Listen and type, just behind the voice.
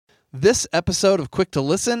This episode of Quick to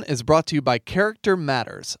Listen is brought to you by Character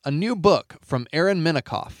Matters, a new book from Aaron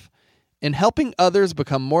Minikoff. In helping others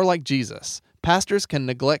become more like Jesus, pastors can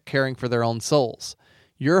neglect caring for their own souls.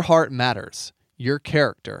 Your heart matters. Your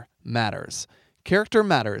character matters. Character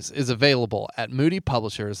Matters is available at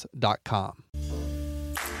moodypublishers.com.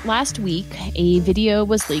 Last week, a video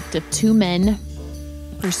was leaked of two men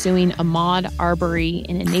pursuing Ahmaud Arbery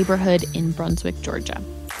in a neighborhood in Brunswick, Georgia.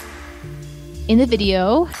 In the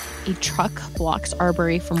video, a truck blocks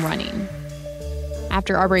Arbery from running.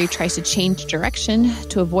 After Arbery tries to change direction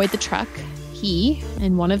to avoid the truck, he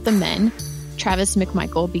and one of the men, Travis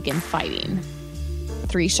McMichael, begin fighting.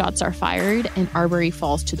 3 shots are fired and Arbery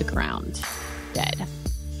falls to the ground, dead.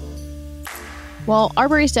 While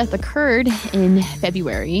Arbery's death occurred in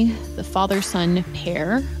February, the father-son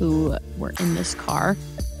pair who were in this car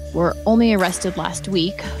were only arrested last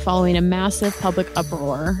week following a massive public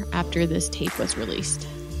uproar after this tape was released.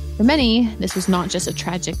 For many, this was not just a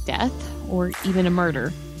tragic death or even a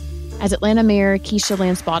murder. As Atlanta Mayor Keisha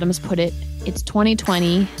Lance Bottoms put it, it's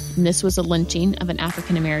 2020 and this was a lynching of an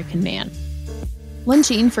African-American man.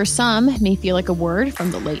 Lynching, for some, may feel like a word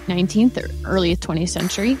from the late 19th or early 20th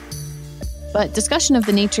century. But discussion of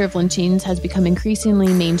the nature of lynchings has become increasingly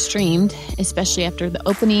mainstreamed, especially after the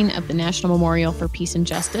opening of the National Memorial for Peace and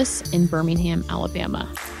Justice in Birmingham,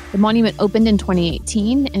 Alabama. The monument opened in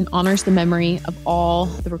 2018 and honors the memory of all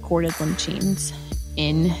the recorded lynchings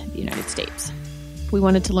in the United States. We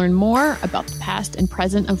wanted to learn more about the past and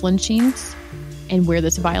present of lynchings and where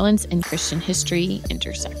this violence and Christian history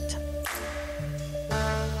intersect.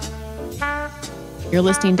 You're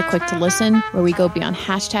listening to Quick to Listen, where we go beyond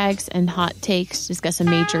hashtags and hot takes to discuss a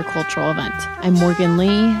major cultural event. I'm Morgan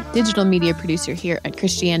Lee, digital media producer here at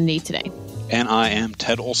Christianity Today. And I am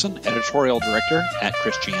Ted Olson, editorial director at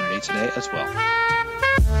Christianity Today as well.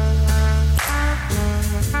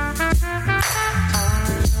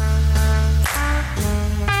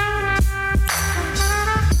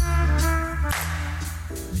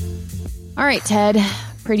 All right, Ted.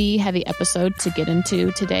 Pretty heavy episode to get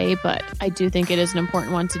into today, but I do think it is an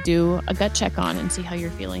important one to do a gut check on and see how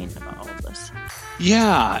you're feeling about all of this.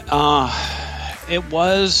 Yeah, it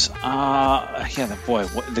was,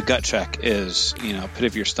 the gut check is, pit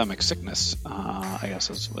of your stomach sickness, I guess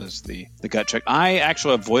was the gut check. I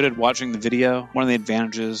actually avoided watching the video. One of the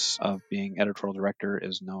advantages of being editorial director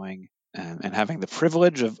is knowing and having the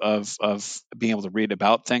privilege of being able to read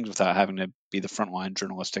about things without having to be the frontline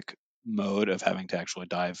journalistic mode of having to actually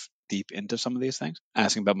dive deep into some of these things.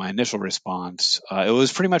 Asking about my initial response, it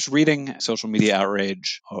was pretty much reading social media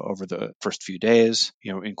outrage over the first few days,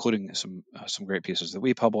 including some great pieces that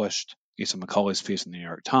we published. Lisa McCauley's piece in the New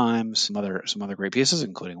York Times, some other great pieces,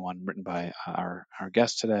 including one written by our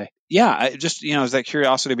guest today. Yeah, I just there's a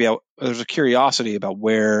curiosity about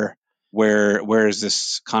where is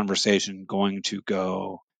this conversation going to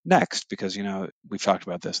go next? Because we've talked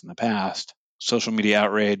about this in the past. Social media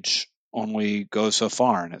outrage only goes so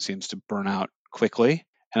far, and it seems to burn out quickly.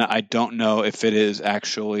 And I don't know if it is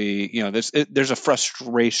actually, there's a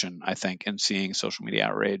frustration, I think, in seeing social media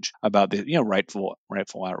outrage about the, rightful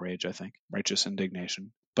outrage, I think, righteous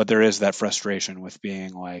indignation. But there is that frustration with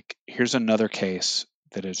being like, here's another case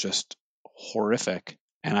that is just horrific.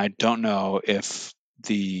 And I don't know if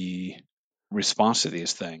the response to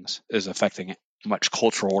these things is affecting much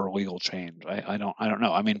cultural or legal change. I don't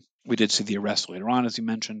know. I mean, we did see the arrest later on, as you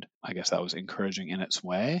mentioned. I guess that was encouraging in its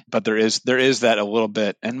way. But there is that a little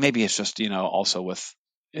bit, and maybe it's just, also with,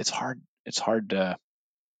 it's hard to,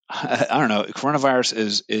 I don't know,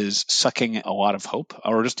 coronavirus is sucking a lot of hope,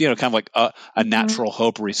 or just, kind of like a natural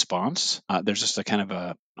hope response. There's just a kind of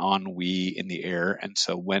a ennui in the air. And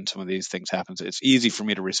so when some of these things happen, it's easy for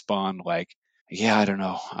me to respond like, yeah, I don't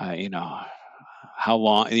know, how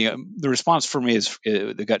long? The response for me is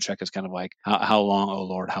the gut check is kind of like, how long, oh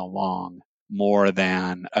Lord, how long? More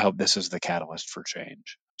than I hope this is the catalyst for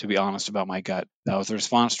change. To be honest about my gut, that was the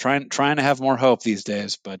response. Trying to have more hope these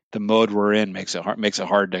days, but the mode we're in makes it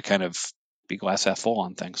hard to kind of be glass half full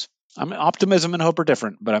on things. Optimism and hope are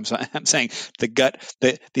different, but I'm saying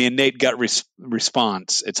the innate gut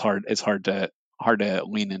response. It's hard to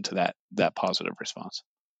lean into that positive response.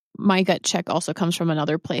 My gut check also comes from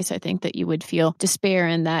another place. I think that you would feel despair,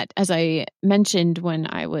 and that, as I mentioned when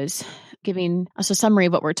I was giving us a summary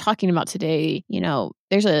of what we're talking about today,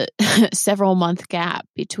 there's a several month gap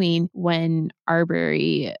between when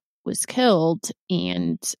Arbery was killed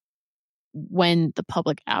and when the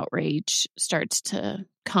public outrage starts to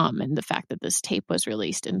come and the fact that this tape was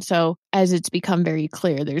released. And so as it's become very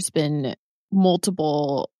clear, there's been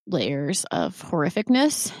multiple layers of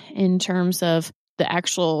horrificness in terms of the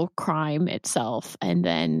actual crime itself, and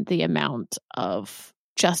then the amount of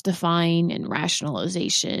justifying and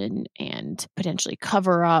rationalization and potentially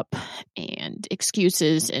cover up and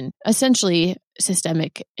excuses and essentially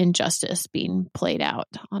systemic injustice being played out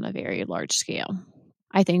on a very large scale.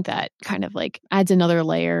 I think that kind of like adds another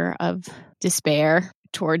layer of despair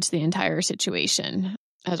towards the entire situation,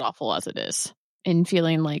 as awful as it is. And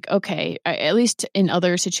feeling like, okay, at least in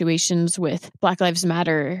other situations with Black Lives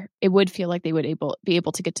Matter, it would feel like they would be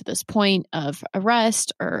able to get to this point of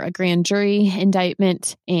arrest or a grand jury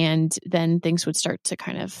indictment, and then things would start to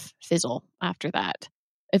kind of fizzle after that.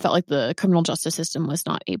 It felt like the criminal justice system was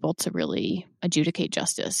not able to really adjudicate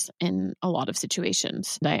justice in a lot of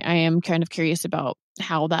situations. I am kind of curious about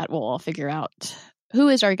how that will all figure out. Who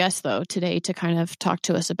is our guest, though, today to kind of talk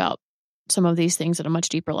to us about some of these things at a much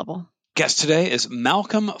deeper level? Guest today is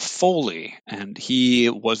Malcolm Foley, and he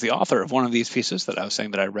was the author of one of these pieces that I was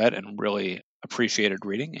saying that I read and really appreciated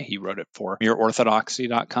reading. He wrote it for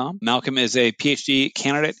MereOrthodoxy.com. Malcolm is a PhD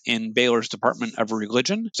candidate in Baylor's Department of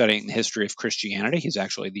Religion, studying the history of Christianity. He's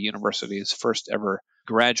actually the university's first ever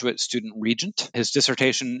graduate student regent. His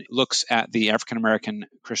dissertation looks at the African-American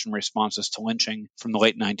Christian responses to lynching from the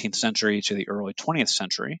late 19th century to the early 20th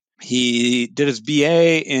century. He did his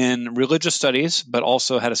BA in religious studies, but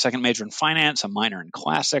also had a second major in finance, a minor in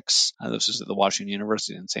classics. This was at the Washington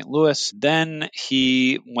University in St. Louis. Then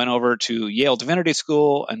he went over to Yale Divinity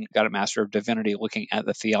School and got a Master of Divinity looking at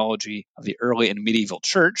the theology of the early and medieval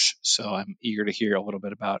church. So I'm eager to hear a little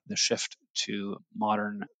bit about the shift to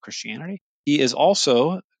modern Christianity. He is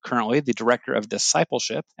also currently the director of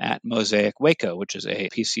discipleship at Mosaic Waco, which is a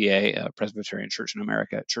PCA, a Presbyterian Church in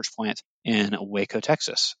America, church plant in Waco,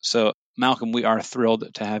 Texas. So, Malcolm, we are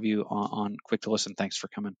thrilled to have you on Quick to Listen. Thanks for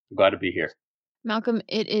coming. I'm glad to be here. Malcolm,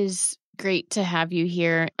 it is great to have you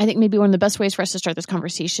here. I think maybe one of the best ways for us to start this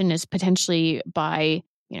conversation is potentially by,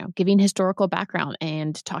 giving historical background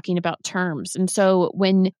and talking about terms. And so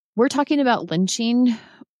when we're talking about lynching,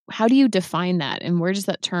 how do you define that, and where does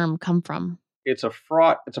that term come from? It's a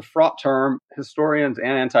fraught term. Historians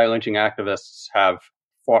and anti-lynching activists have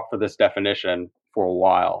fought for this definition for a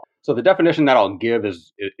while. So the definition that I'll give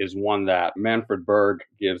is one that Manfred Berg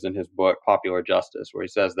gives in his book Popular Justice, where he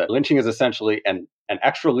says that lynching is essentially an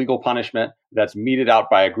extra legal punishment that's meted out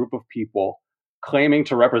by a group of people claiming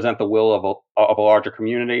to represent the will of a larger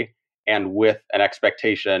community and with an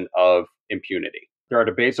expectation of impunity. There are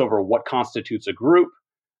debates over what constitutes a group.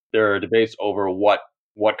 There are debates over what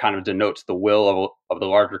kind of denotes the will of the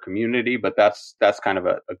larger community, but that's kind of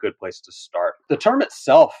a good place to start. The term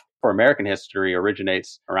itself for American history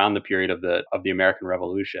originates around the period of the American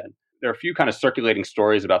Revolution. There are a few kind of circulating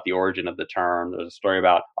stories about the origin of the term. There's a story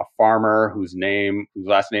about a farmer whose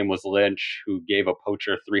last name was Lynch, who gave a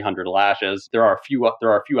poacher 300 lashes. There are a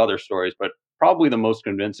few other stories, but probably the most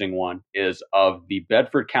convincing one is of the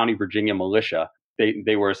Bedford County, Virginia militia.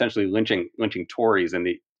 They were essentially lynching Tories in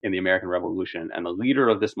the American Revolution, and the leader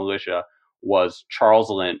of this militia was Charles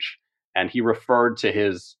Lynch, and he referred to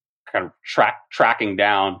his kind of tracking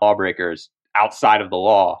down lawbreakers outside of the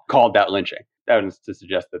law, called that lynching. That was to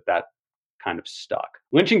suggest that kind of stuck.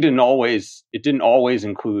 Lynching didn't always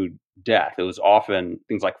include death. It was often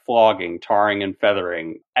things like flogging, tarring and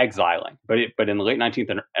feathering, exiling. But in the late 19th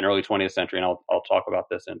and early 20th century, and I'll talk about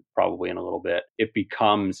this probably in a little bit, it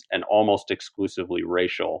becomes an almost exclusively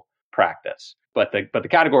racial practice. But the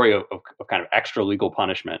category of kind of extra legal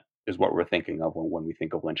punishment is what we're thinking of when we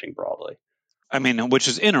think of lynching broadly. I mean, which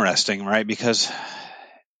is interesting, right? Because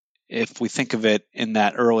if we think of it in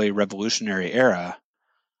that early revolutionary era,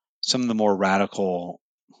 some of the more radical,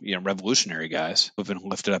 revolutionary guys who've been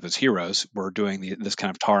lifted up as heroes were doing this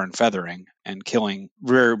kind of tar and feathering and killing,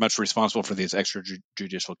 very much responsible for these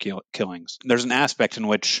extrajudicial killings. There's an aspect in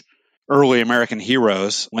which early American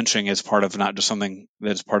heroes, lynching is part of not just something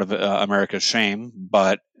that's part of America's shame,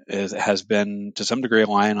 but has been to some degree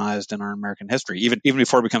lionized in our American history, even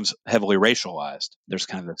before it becomes heavily racialized. There's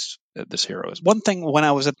kind of this heroism. One thing, when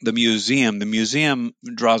I was at the museum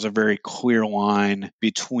draws a very clear line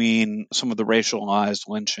between some of the racialized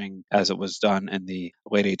lynching as it was done in the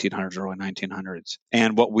late 1800s, early 1900s,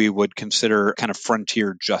 and what we would consider kind of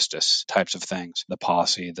frontier justice types of things, the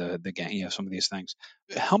posse, the gang, some of these things.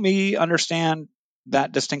 Help me understand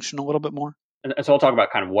that distinction a little bit more. And so I'll talk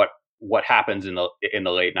about kind of what happens in the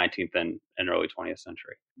late 19th and early 20th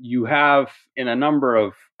century. You have, in a number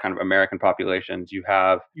of kind of American populations, you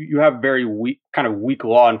have very weak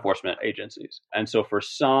law enforcement agencies. And so for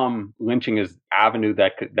some, lynching is the avenue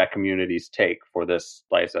that communities take for this,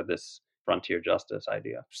 like I said, this frontier justice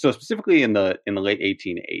idea. So specifically in the late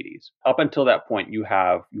 1880s, up until that point, you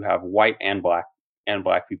have white and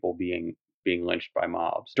black people being being lynched by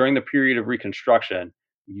mobs. During the period of Reconstruction,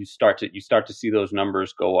 you start to see those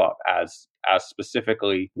numbers go up as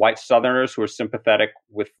specifically white Southerners who are sympathetic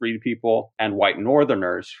with freed people and white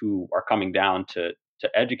Northerners who are coming down to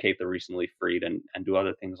educate the recently freed and do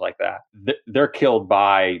other things like that. They're killed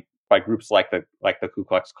by groups like the Ku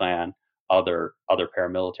Klux Klan, other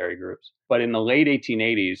paramilitary groups. But in the late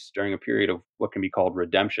 1880s, during a period of what can be called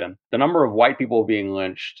redemption, the number of white people being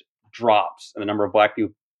lynched drops and the number of black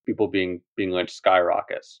people being lynched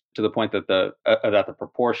skyrockets to the point that the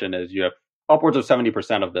proportion is you have upwards of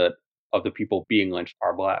 70% of the people being lynched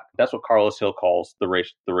are black. That's what Carlos Hill calls the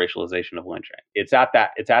racialization of lynching. It's at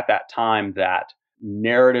that time that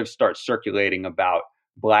narratives start circulating about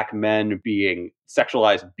black men being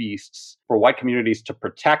sexualized beasts for white communities to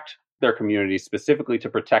protect their communities, specifically to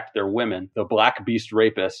protect their women. The black beast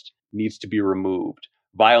rapist needs to be removed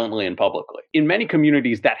violently and publicly. In many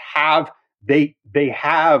communities that they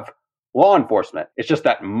have law enforcement, it's just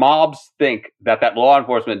that mobs think that law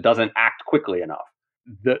enforcement doesn't act quickly enough.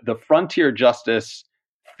 The frontier justice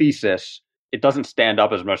thesis, it doesn't stand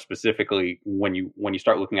up as much specifically when you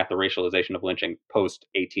start looking at the racialization of lynching post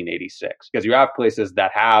 1886, because you have places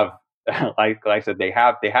that have, like I said, they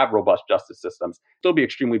have robust justice systems, still be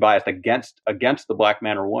extremely biased against the black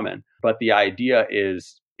man or woman. But the idea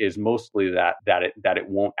is mostly that it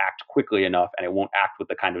won't act quickly enough and it won't act with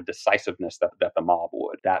the kind of decisiveness that the mob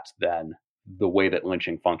would. That's then the way that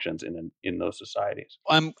lynching functions in those societies.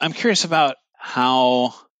 I'm curious about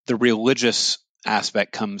how the religious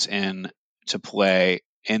aspect comes in to play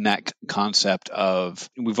in that concept of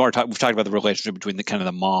we've talked about the relationship between the kind of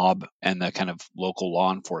the mob and the kind of local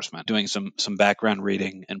law enforcement. Doing some background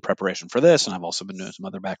reading in preparation for this, and I've also been doing some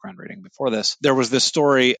other background reading before this. There was this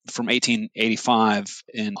story from 1885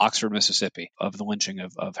 in Oxford, Mississippi, of the lynching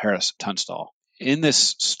of Harris Tunstall. In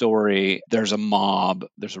this story, there's a mob.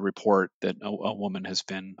 There's a report that a woman has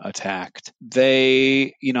been attacked.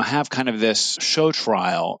 They, have kind of this show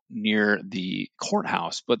trial near the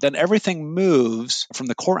courthouse, but then everything moves from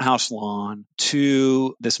the courthouse lawn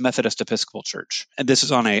to this Methodist Episcopal church. And this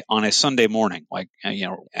is on a Sunday morning,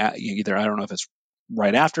 either, I don't know if it's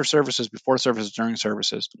right after services, before services, during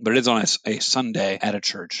services, but it is on a Sunday at a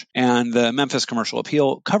church. And the Memphis Commercial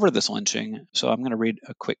Appeal covered this lynching. So I'm going to read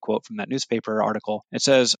a quick quote from that newspaper article. It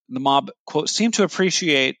says, the mob, quote, seemed to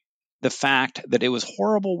appreciate the fact that it was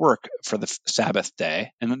horrible work for the Sabbath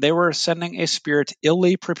day, and that they were sending a spirit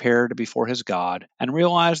illy prepared before his God, and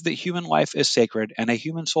realized that human life is sacred and a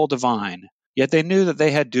human soul divine. Yet they knew that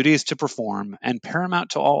they had duties to perform, and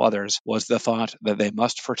paramount to all others was the thought that they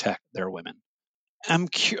must protect their women.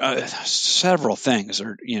 Several things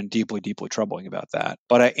are deeply, deeply troubling about that.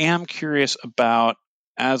 But I am curious about,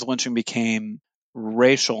 as lynching became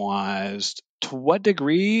racialized, to what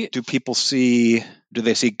degree do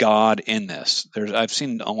they see God in this? I've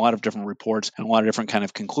seen a lot of different reports and a lot of different kind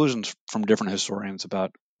of conclusions from different historians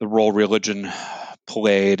about the role religion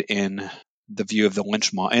played in the view of the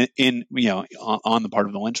lynch mob, on the part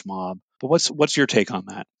of the lynch mob. But what's your take on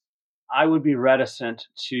that? I would be reticent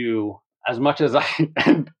to, as much as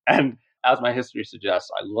and as my history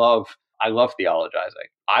suggests, I love theologizing.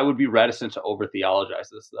 I would be reticent to over theologize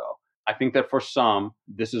this, though. I think that for some,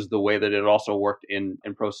 this is the way that it also worked in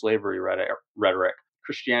pro-slavery rhetoric.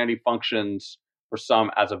 Christianity functions for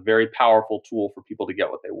some as a very powerful tool for people to get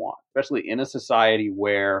what they want, especially in a society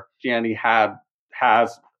where Christianity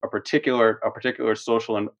has a particular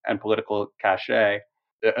social and political cachet.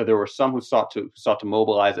 There were some who sought to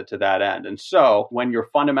mobilize it to that end. And so when your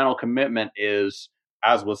fundamental commitment is,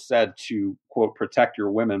 as was said, to, quote, protect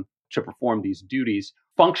your women, to perform these duties,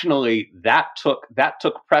 functionally that took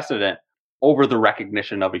precedent over the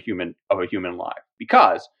recognition of a human life,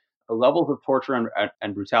 because the levels of torture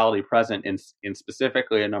and brutality present in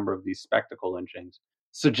specifically a number of these spectacle lynchings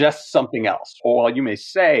suggests something else. Or while you may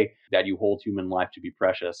say that you hold human life to be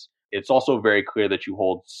precious, it's also very clear that you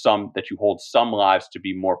hold some lives to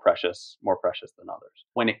be more precious than others.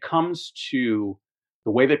 When it comes to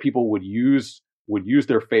the way that people would use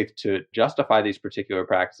their faith to justify these particular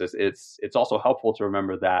practices, it's also helpful to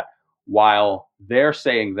remember that while they're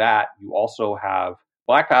saying that, you also have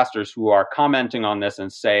black pastors who are commenting on this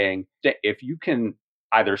and saying, if you can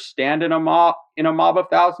either stand in a mob of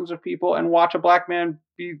thousands of people and watch a black man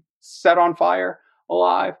be set on fire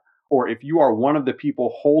alive, or if you are one of the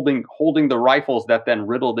people holding the rifles that then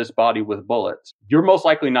riddle this body with bullets, you're most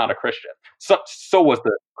likely not a Christian. So was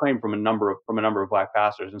the claim from a number of black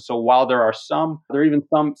pastors. And so while there are even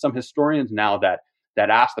some historians now that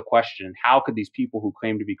ask the question, how could these people who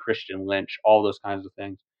claim to be Christian lynch, all those kinds of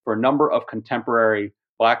things? For a number of contemporary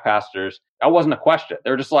black pastors, that wasn't a question.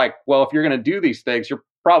 They're just like, well, if you're going to do these things,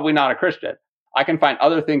 probably not a Christian. I can find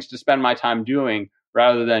other things to spend my time doing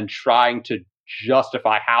rather than trying to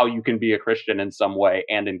justify how you can be a Christian in some way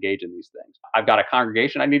and engage in these things. I've got a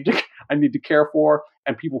congregation I need to care for,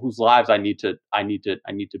 and people whose lives I need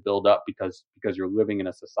to build up because you're living in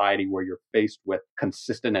a society where you're faced with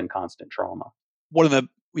consistent and constant trauma. One of the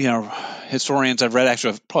historians I've read,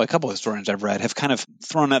 actually probably a couple of historians I've read, have kind of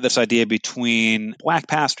thrown out this idea between Black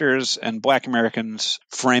pastors and Black Americans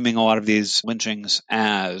framing a lot of these lynchings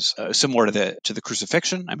as similar to the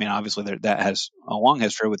crucifixion. I mean, obviously that has a long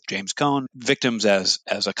history with James Cone, victims as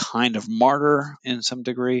a kind of martyr in some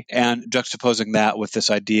degree, and juxtaposing that with this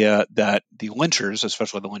idea that the lynchers,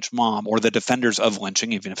 especially the lynch mob, or the defenders of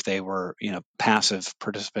lynching, even if they were passive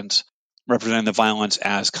participants, representing the violence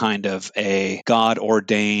as kind of a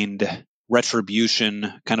God-ordained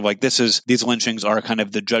retribution, kind of like these lynchings are kind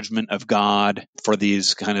of the judgment of God for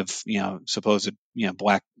these kind of, supposed,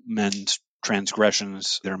 Black men's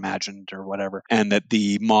transgressions, they're imagined or whatever, and that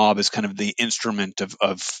the mob is kind of the instrument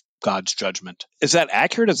of God's judgment. Is that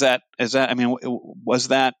accurate? Is that, I mean, was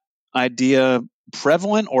that idea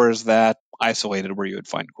prevalent, or is that isolated where you would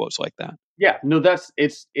find quotes like that? Yeah, no,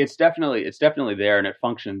 it's definitely there, and it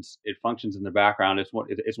functions in the background.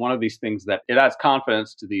 It's one of these things that it adds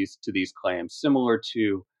confidence to these claims, similar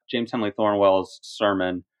to James Henley Thornwell's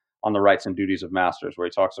sermon on the rights and duties of masters,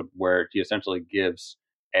 where he essentially gives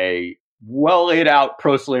a well laid out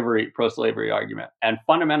pro-slavery argument, and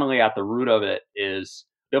fundamentally at the root of it is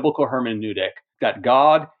biblical hermeneutic that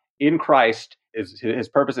God in Christ his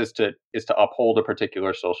purpose is to uphold a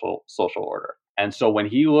particular social order. And so when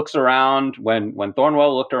he looks around, when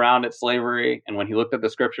Thornwell looked around at slavery, and when he looked at the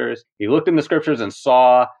scriptures, he looked in the scriptures and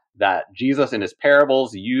saw that Jesus in his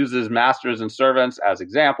parables uses masters and servants as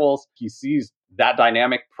examples. He sees that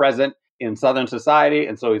dynamic present in Southern society.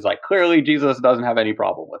 And so he's like, clearly Jesus doesn't have any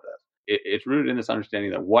problem with it. It's rooted in this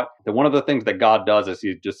understanding that one of the things that God does is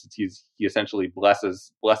he essentially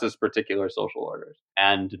blesses particular social orders.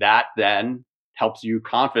 And that then helps you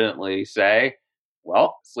confidently say,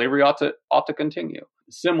 well, slavery ought to continue.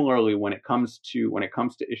 Similarly, when it comes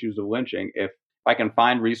to issues of lynching, if I can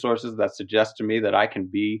find resources that suggest to me that I can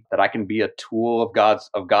be a tool of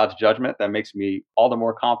God's judgment, that makes me all the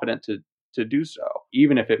more confident to do so,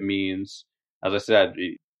 even if it means, as I said,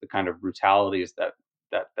 the kind of brutalities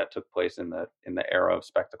that took place in the era of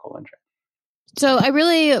spectacle lynching. So I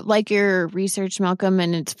really like your research, Malcolm,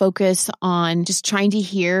 and its focus on just trying to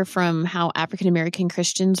hear from how African American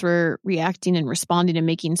Christians were reacting and responding and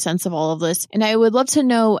making sense of all of this. And I would love to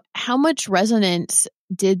know, how much resonance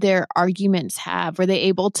did their arguments have? Were they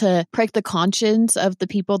able to prick the conscience of the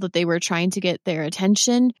people that they were trying to get their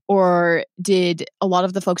attention? Or did a lot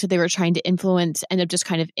of the folks that they were trying to influence end up just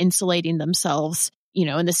kind of insulating themselves,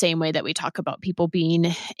 in the same way that we talk about people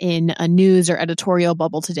being in a news or editorial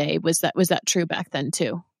bubble today? Was that true back then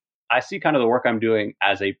too? I see kind of the work I'm doing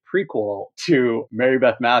as a prequel to Mary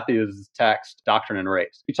Beth Matthews' text, Doctrine and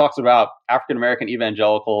Race. He talks about African American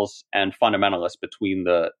evangelicals and fundamentalists between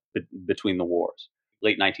the wars,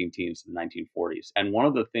 late 19-teens to the 1940s. And one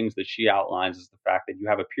of the things that she outlines is the fact that you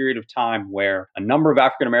have a period of time where a number of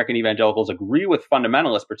African American evangelicals agree with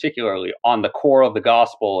fundamentalists, particularly on the core of the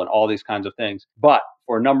gospel and all these kinds of things. But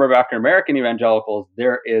for a number of African American evangelicals,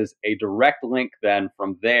 there is a direct link then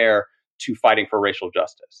from there to fighting for racial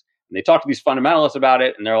justice. And they talk to these fundamentalists about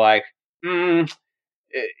it, and they're like,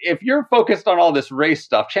 if you're focused on all this race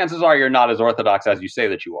stuff, chances are you're not as orthodox as you say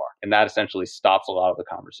that you are. And that essentially stops a lot of the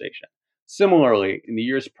conversation. Similarly, in the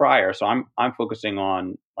years prior, so I'm focusing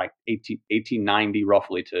on like 1890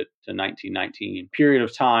 roughly to 1919, period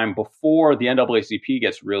of time before the NAACP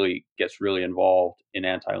gets really involved in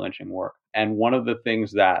anti-lynching work. And one of the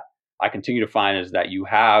things that I continue to find is that you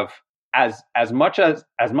have as much of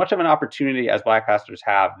an opportunity as Black pastors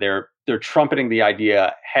have, they're trumpeting the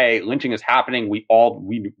idea, hey, lynching is happening.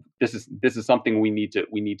 This is something we need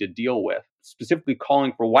to deal with, specifically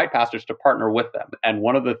calling for white pastors to partner with them. And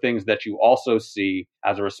one of the things that you also see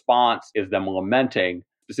as a response is them lamenting,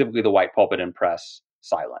 specifically the white pulpit and press,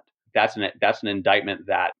 silent. That's an indictment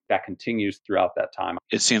that continues throughout that time.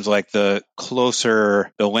 It seems like the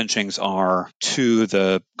closer the lynchings are to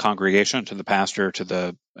the congregation, to the pastor, to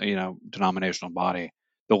the denominational body,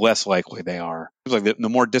 the less likely they are. It's like the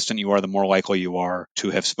more distant you are, the more likely you are to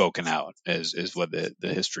have spoken out, is what the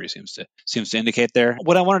history seems to indicate there.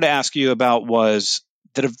 What I wanted to ask you about was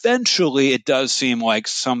that eventually it does seem like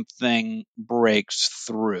something breaks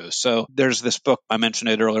through. So there's this book, I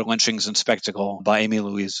mentioned it earlier, Lynchings and Spectacle by Amy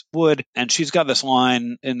Louise Wood. And she's got this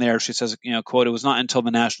line in there. She says, quote, "It was not until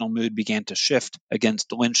the national mood began to shift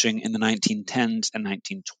against lynching in the 1910s and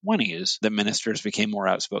 1920s that ministers became more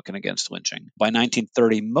outspoken against lynching. By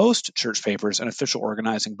 1930, most church papers and official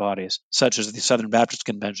organizing bodies, such as the Southern Baptist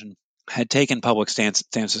Convention, had taken public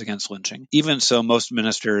stances against lynching. Even so, most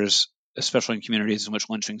ministers, especially in communities in which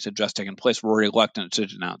lynchings had just taken place, were reluctant to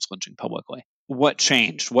denounce lynching publicly." What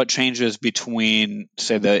changed? What changes between,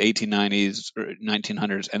 say, the 1890s or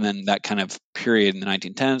 1900s and then that kind of period in the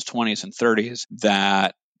 1910s, 20s, and 30s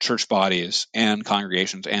that church bodies and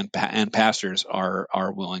congregations and pastors are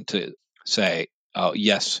willing to say, oh,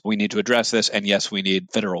 yes, we need to address this, and yes, we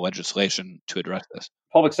need federal legislation to address this?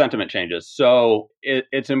 Public sentiment changes. So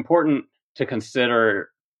it's important to consider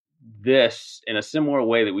this in a similar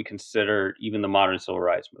way that we consider even the modern civil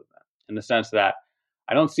rights movement, in the sense that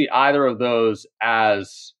I don't see either of those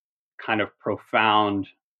as kind of profound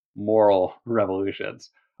moral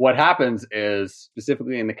revolutions. What happens is,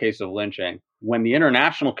 specifically in the case of lynching, when the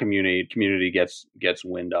international community gets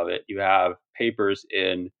wind of it, you have papers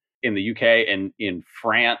in the UK and in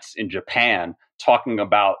France, in Japan, talking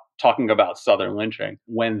about Southern lynching.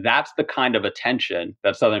 When that's the kind of attention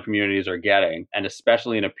that Southern communities are getting, and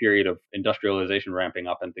especially in a period of industrialization ramping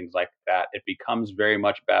up and things like that, it becomes very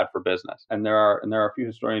much bad for business. And there are a few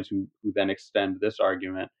historians who then extend this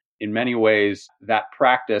argument. In many ways, that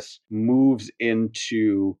practice moves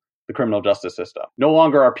into the criminal justice system. No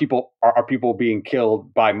longer are people being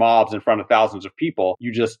killed by mobs in front of thousands of people.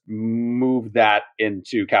 You just move that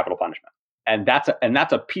into capital punishment. And that's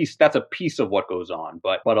a piece of what goes on.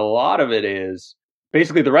 But a lot of it is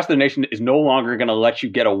basically the rest of the nation is no longer going to let you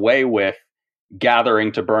get away with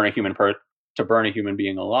gathering to burn a human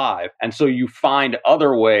being alive. And so you find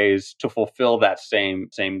other ways to fulfill that same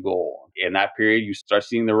goal. In that period, you start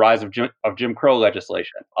seeing the rise of Jim Crow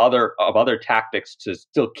legislation, other tactics to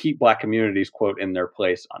still keep Black communities, quote, in their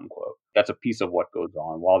place, unquote. That's a piece of what goes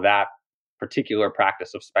on. While that particular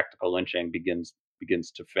practice of spectacle lynching begins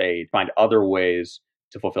to fade, find other ways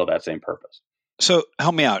to fulfill that same purpose. So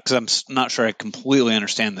help me out, because I'm not sure I completely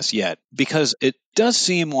understand this yet, because it does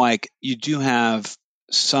seem like you do have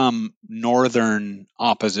some northern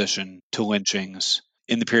opposition to lynchings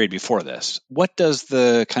in the period before this. What does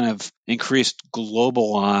the kind of increased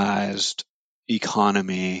globalized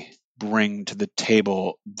economy bring to the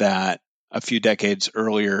table that a few decades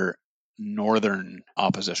earlier northern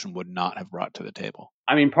opposition would not have brought to the table?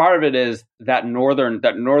 I mean, part of it is that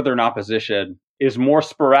northern opposition is more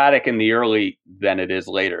sporadic in the early than it is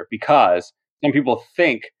later, because some people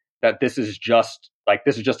think that this is just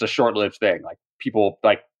a short-lived thing. Like, people,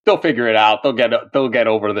 like, they'll figure it out. They'll get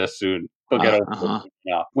over this soon. They'll get over this.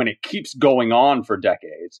 Yeah. When it keeps going on for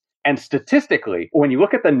decades. And statistically, when you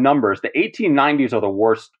look at the numbers, the 1890s are the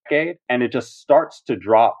worst decade, and it just starts to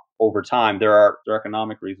drop over time. There are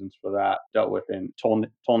economic reasons for that, dealt with in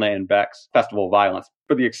Tolnay and Beck's Festival of Violence.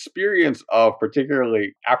 For the experience of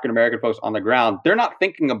particularly African-American folks on the ground, they're not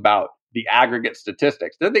thinking about the aggregate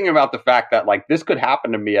statistics. They're thinking about the fact that, like, this could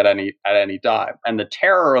happen to me at any time. And the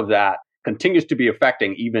terror of that continues to be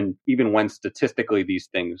affecting even when statistically these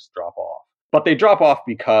things drop off. But they drop off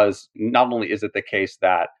because not only is it the case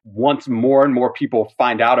that once more and more people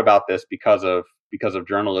find out about this because of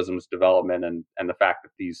journalism's development and the fact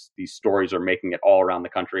that these stories are making it all around the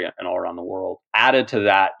country and all around the world. Added to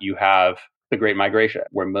that, you have the Great Migration,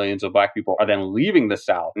 where millions of Black people are then leaving the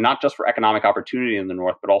South, not just for economic opportunity in the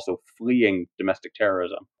North, but also fleeing domestic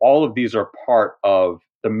terrorism. All of these are part of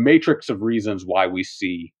the matrix of reasons why we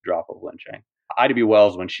see drop of lynching. Ida B.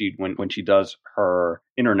 Wells, when she does her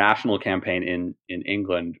international campaign in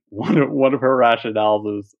England, one of her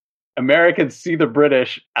rationales is Americans see the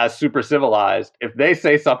British as super civilized. If they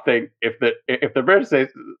say something, if the British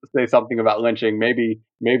say something about lynching, maybe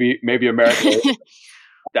America.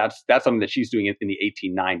 That's something that she's doing in the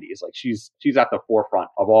 1890s. Like, she's at the forefront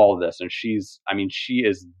of all of this, and she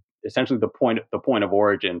is essentially the point of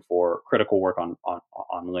origin for critical work on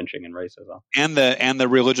lynching and racism, and the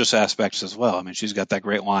religious aspects as well. I mean, she's got that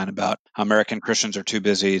great line about how American Christians are too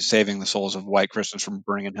busy saving the souls of white Christians from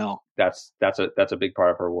burning in hell. That's a big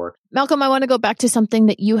part of her work. Malcolm, I want to go back to something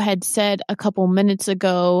that you had said a couple minutes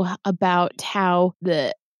ago about how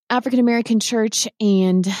the African American church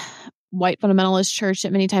and white fundamentalist church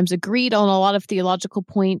at many times agreed on a lot of theological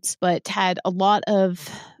points, but had a lot of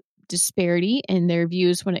disparity in their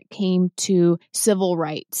views when it came to civil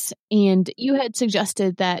rights. And you had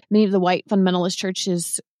suggested that many of the white fundamentalist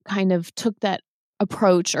churches kind of took that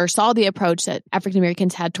approach, or saw the approach that African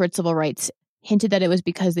Americans had towards civil rights hinted that it was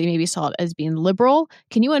because they maybe saw it as being liberal.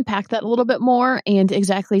 Can you unpack that a little bit more and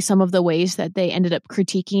exactly some of the ways that they ended up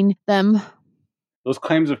critiquing them? Those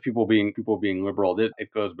claims of people being liberal,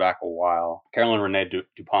 it goes back a while. Carolyn Renee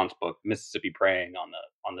DuPont's book, Mississippi Praying,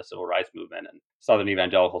 on the civil rights movement and Southern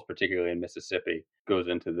evangelicals, particularly in Mississippi, goes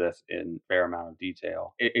into this in a fair amount of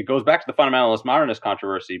detail. It goes back to the fundamentalist modernist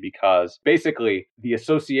controversy because basically the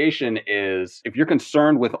association is, if you're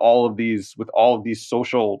concerned with all of these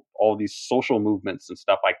social movements and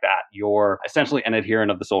stuff like that, you're essentially an adherent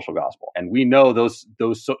of the social gospel. And we know those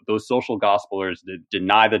social gospelers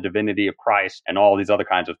deny the divinity of Christ and all these other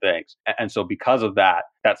kinds of things. And so because of that,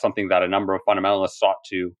 that's something that a number of fundamentalists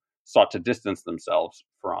sought to distance themselves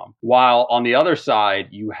from. While on the other side,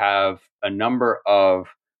 you have a number of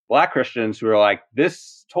Black Christians who are like,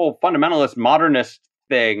 this whole fundamentalist modernist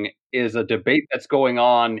thing is a debate that's going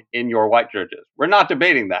on in your white churches. We're not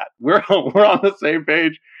debating that. We're on the same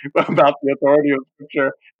page about the authority of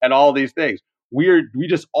Scripture and all these things. We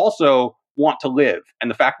just also want to live.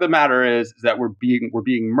 And the fact of the matter is that we're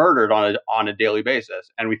being murdered on a daily basis.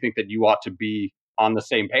 And we think that you ought to be on the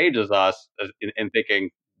same page as us in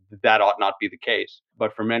thinking that ought not be the case.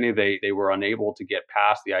 But for many, they were unable to get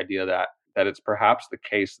past the idea that it's perhaps the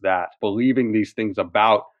case that believing these things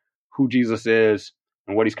about who Jesus is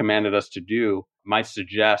and what he's commanded us to do might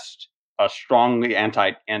suggest a strongly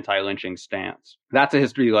anti-lynching stance. That's a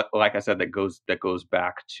history, like I said, that goes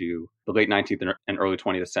back to the late 19th and early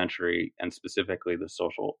 20th century, and specifically the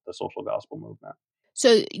social gospel movement.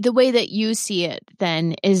 So the way that you see it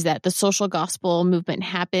then is that the social gospel movement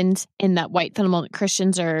happened and that white fundamental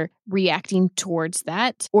Christians are reacting towards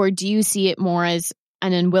that? Or do you see it more as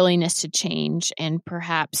an unwillingness to change and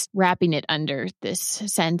perhaps wrapping it under this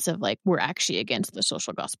sense of like, we're actually against the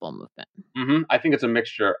social gospel movement? Mm-hmm. I think it's a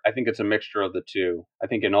mixture. I think it's a mixture of the two. I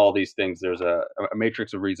think in all these things, there's a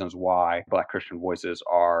matrix of reasons why Black Christian voices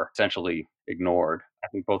are essentially ignored. I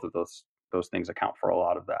think both of those things account for a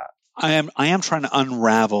lot of that. I am trying to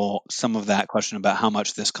unravel some of that question about how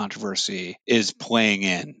much this controversy is playing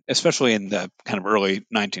in, especially in the kind of early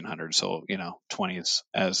 1900s, so 20s,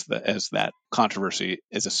 as that controversy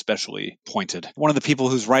is especially pointed. One of the people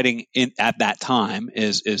who's writing in at that time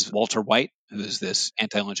is Walter White, who is this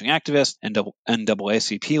anti-lynching activist and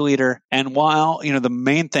NAACP leader. And while the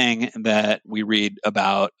main thing that we read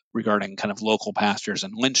about regarding kind of local pastors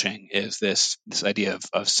and lynching is this idea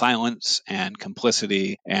of silence and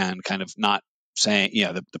complicity and kind of not saying,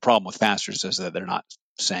 the problem with pastors is that they're not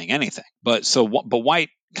saying anything. But White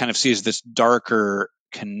kind of sees this darker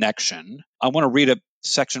connection. I want to read a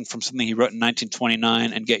section from something he wrote in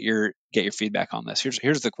 1929 and get your feedback on this.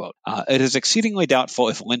 Here's the quote. It is exceedingly doubtful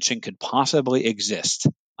if lynching could possibly exist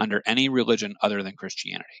under any religion other than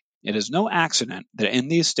Christianity. It is no accident that in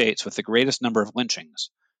these states with the greatest number of lynchings,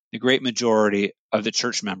 the great majority of the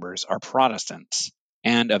church members are Protestants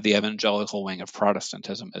and of the evangelical wing of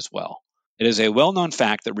Protestantism as well. It is a well-known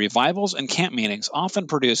fact that revivals and camp meetings often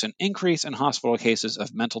produce an increase in hospital cases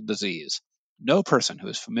of mental disease. No person who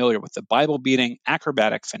is familiar with the Bible-beating,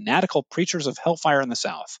 acrobatic, fanatical preachers of hellfire in the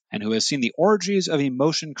South, and who has seen the orgies of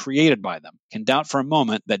emotion created by them, can doubt for a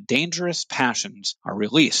moment that dangerous passions are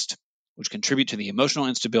released, which contribute to the emotional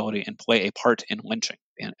instability and play a part in lynching.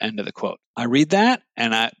 End of the quote. I read that,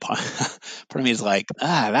 and part of me is like,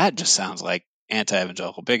 that just sounds like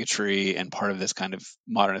anti-evangelical bigotry and part of this kind of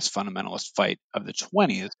modernist fundamentalist fight of the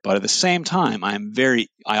 20s. But at the same time,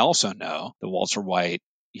 I also know that Walter White,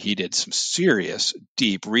 he did some serious,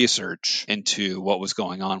 deep research into what was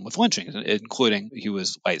going on with lynching, including he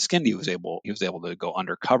was light-skinned. He was able to go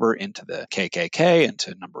undercover into the KKK,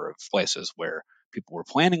 into a number of places where people were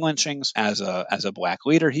planning lynchings. As a Black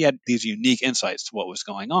leader, he had these unique insights to what was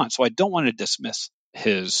going on. So I don't want to dismiss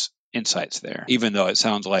his insights there, even though it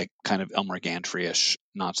sounds like kind of Elmer Gantry-ish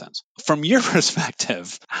nonsense. From your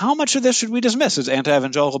perspective, how much of this should we dismiss as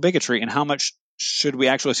anti-evangelical bigotry, and how much should we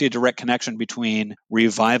actually see a direct connection between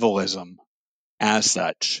revivalism as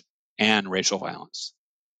such and racial violence?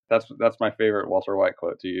 That's my favorite Walter White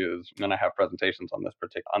quote to use when I have presentations on this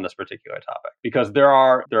particular topic, because there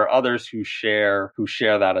are others who share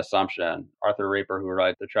that assumption. Arthur Raper, who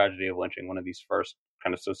wrote The Tragedy of Lynching, one of these first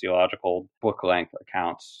kind of sociological book-length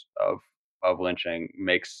accounts of lynching,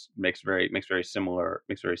 makes very similar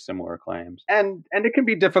claims, and it can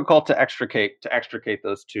be difficult to extricate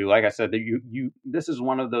those two. Like I said, that this is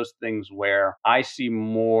one of those things where I see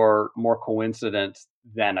more coincidence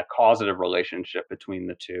than a causative relationship between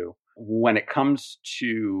the two. when it comes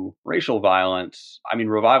to racial violence, I mean,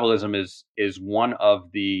 revivalism is one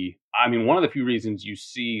of the few reasons you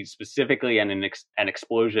see specifically an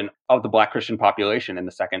explosion of the Black Christian population in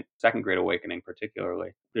the second Great Awakening, particularly.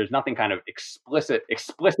 There's nothing kind of explicit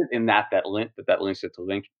in that links it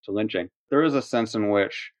to lynching. There is a sense in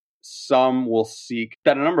which some will seek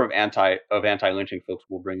that a number of anti-lynching folks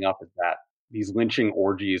will bring up is that these lynching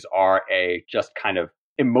orgies are a just kind of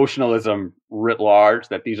emotionalism writ large,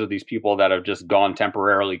 that these are these people that have just gone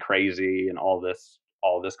temporarily crazy and all this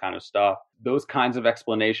kind of stuff. Those kinds of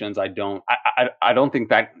explanations, I don't think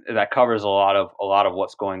that covers a lot of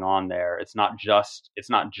what's going on there. It's not just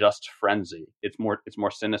frenzy. It's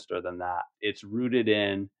more sinister than that. It's rooted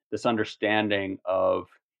in this understanding of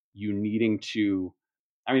you needing to,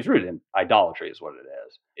 it's rooted in idolatry is what it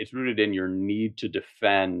is. It's rooted in your need to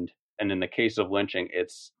defend, and in the case of lynching,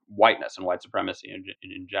 it's whiteness and white supremacy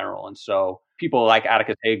in general. And so people like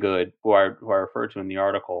Atticus Haygood, who I referred to in the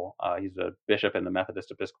article, he's a bishop in the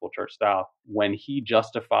Methodist Episcopal Church South, when he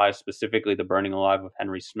justifies specifically the burning alive of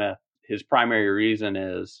Henry Smith, his primary reason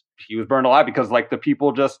is he was burned alive because the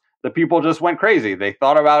people just went crazy. They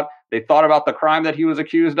thought about the crime that he was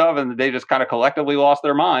accused of, and they just kind of collectively lost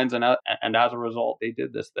their minds, and as a result, they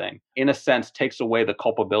did this thing. In a sense, takes away the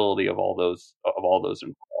culpability of all those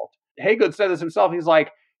involved. Haygood said this himself. He's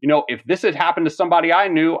like, if this had happened to somebody I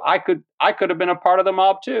knew, I could have been a part of the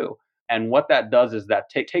mob too. And what that does is that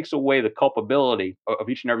takes away the culpability of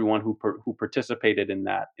each and every one who participated in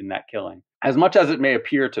that killing. As much as it may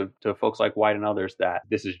appear to folks like White and others that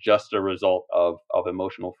this is just a result of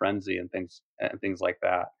emotional frenzy and things like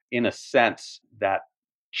that, in a sense, that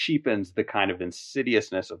cheapens the kind of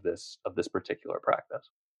insidiousness of this particular practice.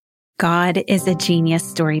 God is a genius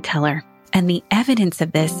storyteller, and the evidence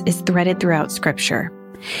of this is threaded throughout Scripture.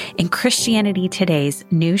 In Christianity Today's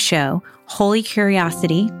new show, Holy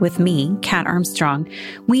Curiosity, with me, Kat Armstrong,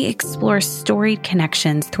 we explore storied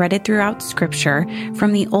connections threaded throughout Scripture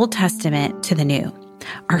from the Old Testament to the New.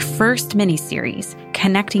 Our first mini-series,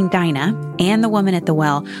 Connecting Dinah and the Woman at the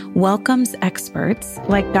Well, welcomes experts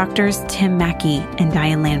like Drs. Tim Mackey and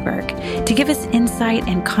Diane Landberg to give us insight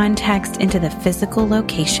and context into the physical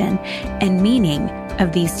location and meaning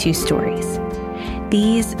of these two stories.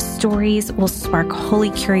 These stories will spark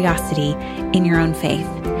holy curiosity in your own faith,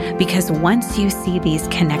 because once you see these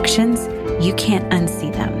connections, you can't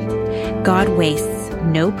unsee them. God wastes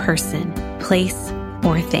no person, place,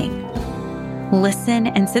 or thing. Listen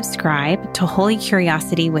and subscribe to Holy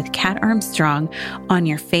Curiosity with Kat Armstrong on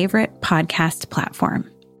your favorite podcast platform.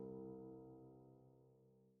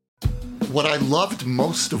 What I loved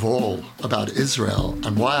most of all about Israel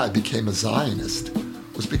and why I became a Zionist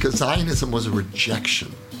was because Zionism was a rejection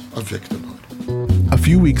of victimhood. A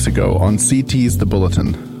few weeks ago on CT's The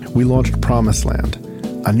Bulletin, we launched Promised Land,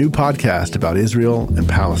 a new podcast about Israel and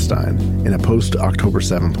Palestine in a post-October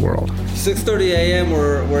 7th world. 6:30 a.m.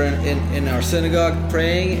 we're in our synagogue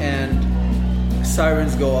praying, and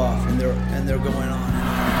sirens go off, and they're going on.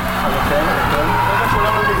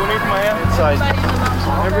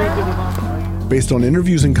 Based on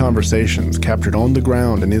interviews and conversations captured on the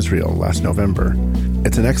ground in Israel last November,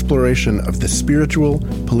 it's an exploration of the spiritual,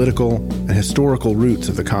 political, and historical roots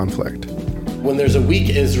of the conflict. When there's a weak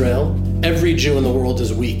Israel, every Jew in the world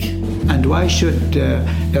is weak. And why should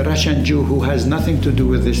a Russian Jew who has nothing to do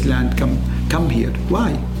with this land come here?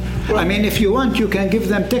 Why? I mean, if you want, you can give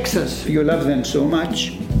them Texas. You love them so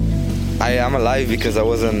much. I am alive because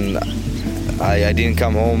I didn't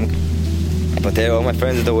come home. But all my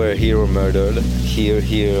friends that were here were murdered.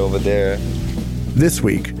 Here, over there. This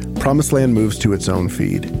week, Promised Land moves to its own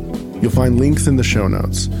feed. You'll find links in the show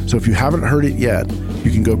notes, so if you haven't heard it yet,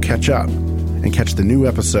 you can go catch up and catch the new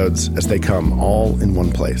episodes as they come all in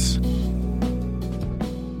one place.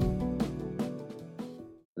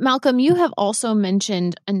 Malcolm, you have also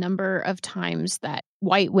mentioned a number of times that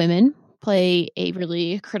white women play a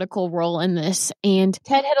really critical role in this, and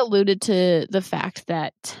Ted had alluded to the fact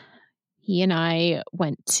that he and I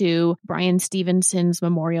went to Bryan Stevenson's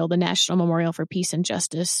memorial, the National Memorial for Peace and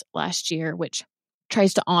Justice, last year, which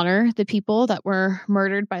tries to honor the people that were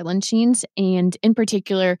murdered by lynchings. And in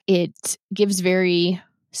particular, it gives very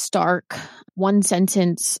stark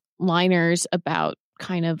one-sentence liners about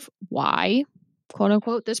kind of why, quote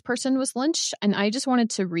unquote, this person was lynched. And I just wanted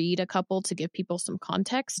to read a couple to give people some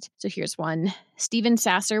context. So here's one. Stephen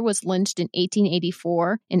Sasser was lynched in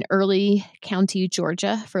 1884 in Early County,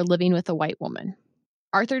 Georgia, for living with a white woman.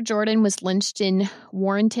 Arthur Jordan was lynched in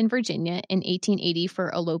Warrenton, Virginia in 1880 for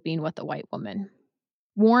eloping with a white woman.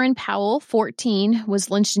 Warren Powell, 14, was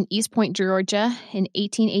lynched in East Point, Georgia in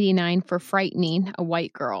 1889 for frightening a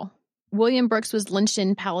white girl. William Brooks was lynched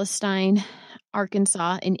in Palestine,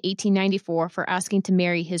 Arkansas in 1894 for asking to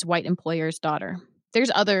marry his white employer's daughter.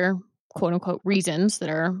 There's other quote unquote reasons that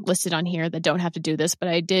are listed on here that don't have to do this, but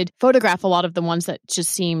I did photograph a lot of the ones that just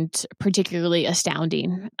seemed particularly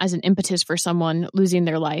astounding as an impetus for someone losing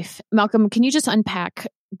their life. Malcolm, can you just unpack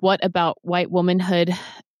what about white womanhood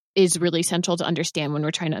is really central to understand when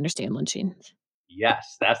we're trying to understand lynching?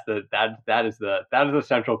 Yes, that is the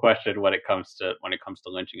central question when it comes to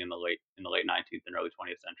lynching in the late 19th and early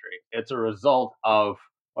 20th century. It's a result of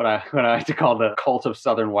what I like to call the cult of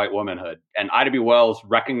Southern white womanhood. And Ida B. Wells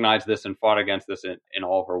recognized this and fought against this in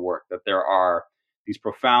all of her work, that there are these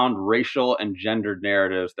profound racial and gendered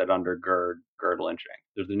narratives that undergird lynching.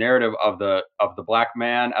 There's the narrative of the black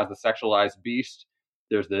man as the sexualized beast.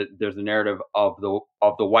 There's the narrative of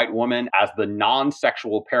the white woman as the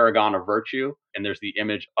non-sexual paragon of virtue, and there's the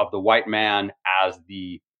image of the white man as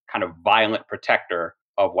the kind of violent protector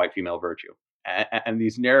of white female virtue. And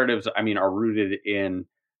these narratives, are rooted in,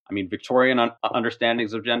 Victorian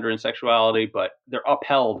understandings of gender and sexuality, but they're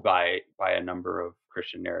upheld by a number of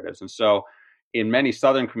Christian narratives. And so, in many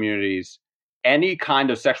Southern communities, any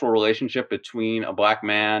kind of sexual relationship between a black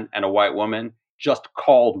man and a white woman just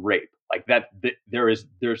called rape. Like that, there's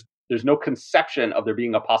no conception of there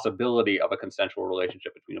being a possibility of a consensual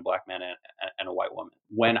relationship between a black man and a white woman.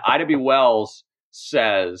 When Ida B. Wells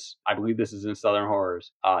says, I believe this is in Southern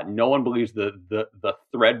Horrors, no one believes the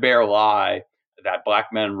threadbare lie that black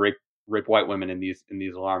men rape white women in these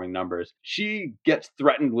alarming numbers. She gets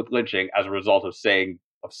threatened with lynching as a result of saying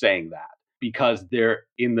that, because there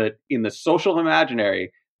in the social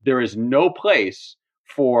imaginary, there is no place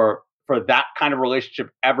for that kind of relationship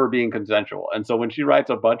ever being consensual. And so when she writes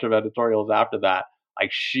a bunch of editorials after that, like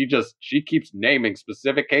she keeps naming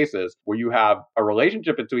specific cases where you have a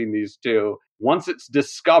relationship between these two. Once it's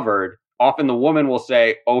discovered, often the woman will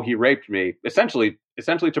say, "Oh, he raped me," essentially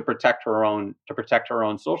to protect her own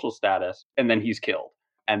social status, and then he's killed.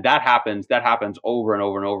 And that happens over and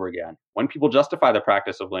over and over again. When people justify the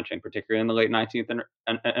practice of lynching, particularly in the late 19th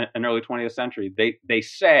and early 20th century, they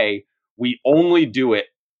say we only do it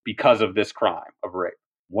because of this crime of rape.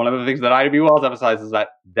 One of the things that Ida B. Wells emphasizes is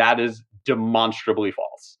that is demonstrably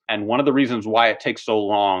false. And one of the reasons why it takes so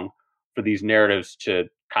long for these narratives to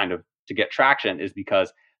get traction is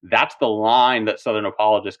because that's the line that Southern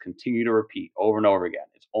apologists continue to repeat over and over again.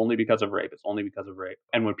 It's only because of rape. It's only because of rape.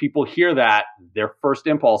 And when people hear that, their first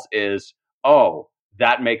impulse is, oh,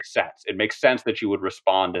 that makes sense. It makes sense that you would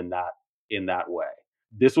respond in that way.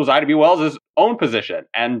 This was Ida B. Wells' own position,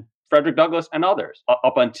 and Frederick Douglass and others,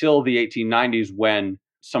 up until the 1890s, when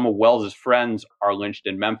some of Wells's friends are lynched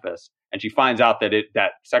in Memphis, and she finds out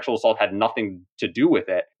that sexual assault had nothing to do with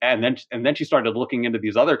it. And then she started looking into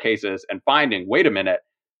these other cases and finding, wait a minute,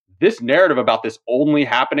 this narrative about this only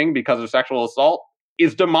happening because of sexual assault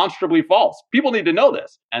is demonstrably false. People need to know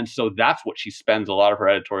this. And so that's what she spends a lot of her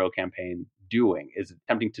editorial campaign doing, is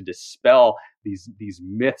attempting to dispel these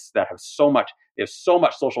myths that have so much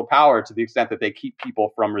social power, to the extent that they keep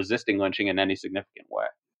people from resisting lynching in any significant way.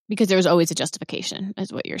 Because there was always a justification,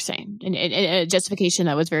 is what you're saying. And a justification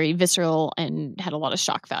that was very visceral and had a lot of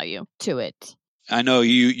shock value to it. I know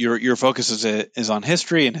your focus is on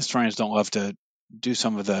history, and historians don't love to do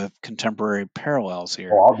some of the contemporary parallels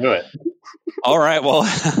here. Oh, I'll do it. All right. Well,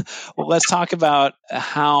 let's talk about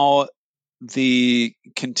how the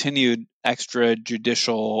continued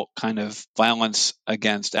extrajudicial kind of violence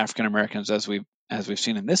against African Americans, as we've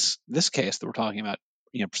seen in this case that we're talking about,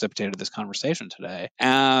 precipitated this conversation today,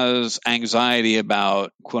 as anxiety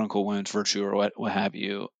about quote unquote women's virtue or what have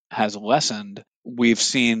you has lessened. We've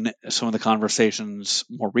seen some of the conversations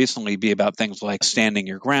more recently be about things like standing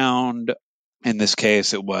your ground. In this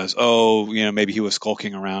case, it was, maybe he was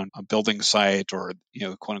skulking around a building site, or,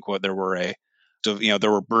 quote unquote, there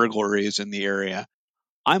were burglaries in the area.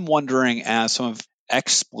 I'm wondering, as some of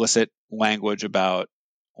explicit language about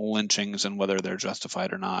lynchings and whether they're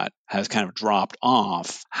justified or not has kind of dropped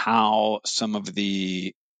off, how some of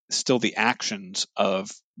the actions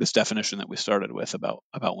of this definition that we started with about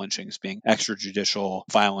lynchings being extrajudicial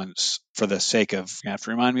violence for the sake of, you have to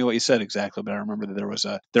remind me what you said exactly, but I remember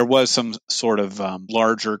that there was some sort of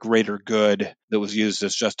larger, greater good that was used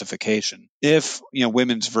as justification. If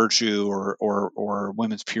women's virtue or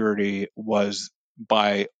women's purity was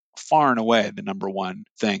by far and away the number one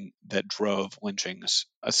thing that drove lynchings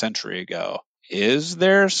a century ago, is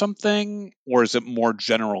there something, or is it more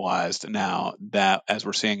generalized now that, as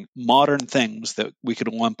we're seeing modern things that we could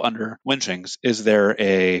lump under lynchings, is there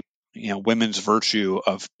a women's virtue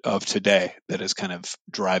of today that is kind of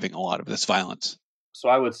driving a lot of this violence? So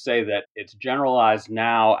I would say that it's generalized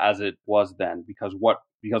now as it was then, because what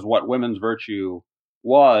because what women's virtue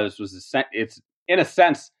was it's in a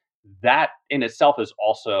sense that in itself is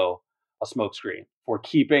also a smokescreen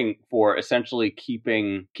for essentially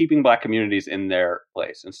keeping Black communities in their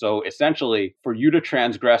place. And so essentially, for you to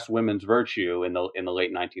transgress women's virtue in the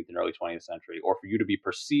late 19th and early 20th century, or for you to be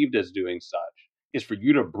perceived as doing such, is for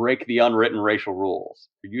you to break the unwritten racial rules,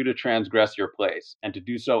 for you to transgress your place, and to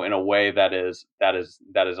do so in a way that is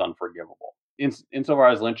unforgivable. Insofar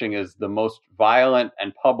as lynching is the most violent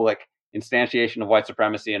and public instantiation of white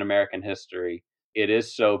supremacy in American history, it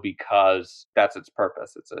is so because that's its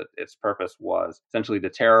purpose. Its purpose was essentially to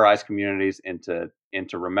terrorize communities into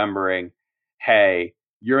remembering, hey,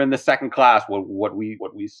 you're in the second class. What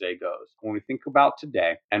we say goes. When we think about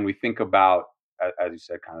today, and we think about, as you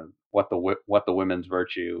said, kind of what the women's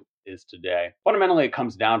virtue is today, fundamentally it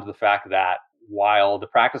comes down to the fact that while the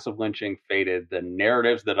practice of lynching faded, the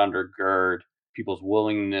narratives that undergird people's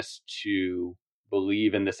willingness to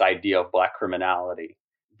believe in this idea of Black criminality,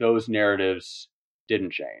 those narratives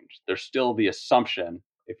didn't change. There's still the assumption,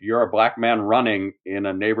 if you're a Black man running in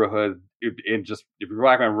a neighborhood, if you're a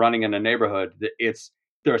Black man running in a neighborhood,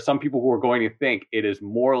 there are some people who are going to think it is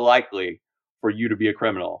more likely for you to be a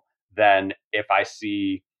criminal than if I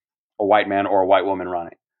see a white man or a white woman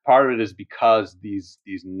running. Part of it is because these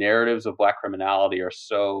narratives of Black criminality are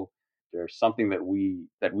there's something that we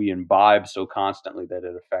imbibe so constantly that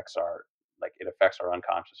it affects our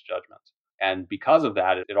unconscious judgments. And because of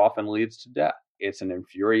that, it often leads to death. It's an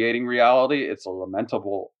infuriating reality. It's a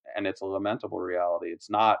lamentable reality. It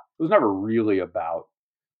was never really about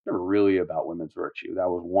women's virtue. That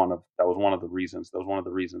was one of the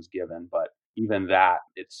reasons given. But even that,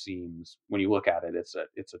 it seems, when you look at it, it's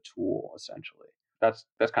a tool essentially. That's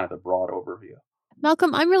kind of the broad overview.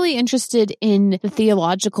 Malcolm, I'm really interested in the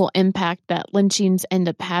theological impact that lynchings end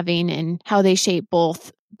up having and how they shape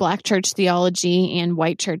both Black church theology and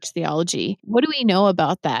white church theology. What do we know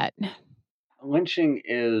about that? Lynching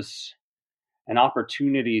is an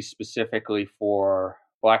opportunity specifically for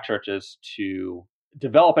Black churches to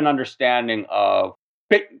develop an understanding of,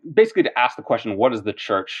 basically to ask the question, what does the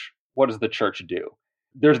church do?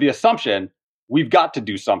 There's the assumption we've got to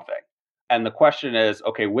do something. And the question is,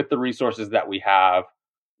 okay, with the resources that we have,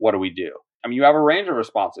 what do we do? I mean, you have a range of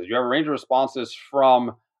responses. You have a range of responses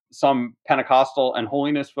from some Pentecostal and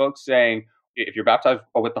holiness folks saying, if you're baptized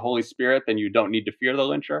with the Holy Spirit, then you don't need to fear the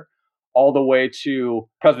lyncher, all the way to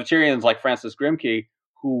Presbyterians like Francis Grimke,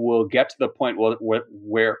 who will get to the point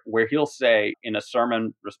where he'll say in a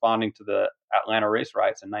sermon responding to the Atlanta race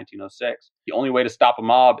riots in 1906, the only way to stop a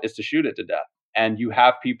mob is to shoot it to death. And you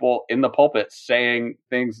have people in the pulpit saying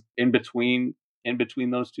things in between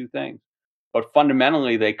those two things. But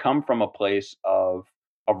fundamentally, they come from a place of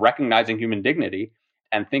recognizing human dignity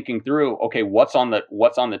and thinking through, okay, what's on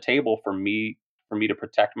the table for me to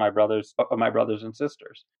protect my brothers and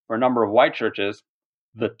sisters. For a number of white churches,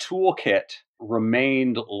 the toolkit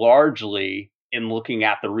remained largely in looking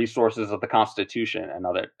at the resources of the Constitution and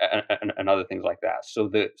other things like that. So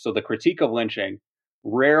the critique of lynching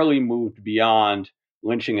rarely moved beyond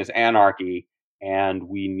lynching is anarchy, and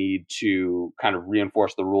we need to kind of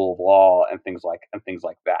reinforce the rule of law and things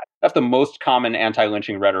like that. That's the most common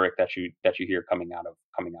anti-lynching rhetoric that you hear coming out of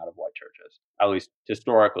white churches. At least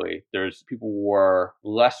historically, there's people who were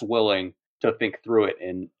less willing to think through it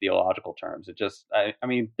in theological terms. I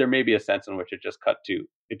mean, there may be a sense in which it just cut too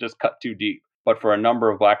deep. But for a number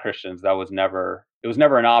of Black Christians, it was never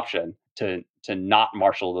an option to not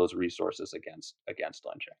marshal those resources against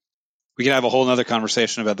lynching. We can have a whole other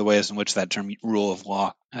conversation about the ways in which that term rule of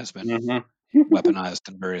law has been weaponized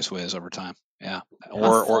in various ways over time. Yeah.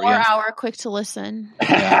 Or 4-hour quick to listen.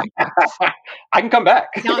 Yeah. I can come back.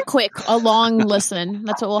 Not quick, a long listen.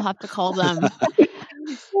 That's what we'll have to call them.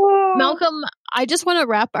 Malcolm, I just want to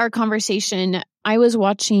wrap our conversation. I was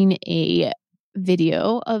watching a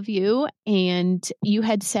video of you, and you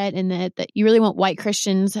had said in that you really want white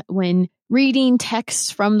Christians, when reading texts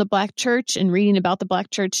from the Black church and reading about the Black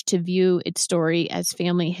church, to view its story as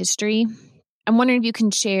family history. I'm wondering if you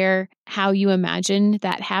can share how you imagine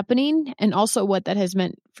that happening, and also what that has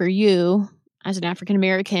meant for you as an African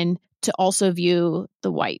American to also view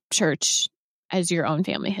the white church as your own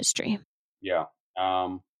family history. Yeah.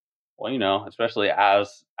 Well, especially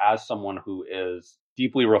as someone who is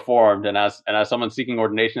deeply reformed, and as someone seeking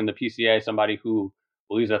ordination in the PCA, somebody who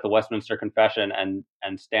believes that the Westminster Confession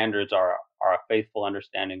and standards are a faithful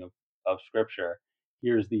understanding of Scripture,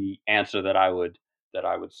 here's the answer that I would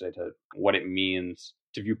say to what it means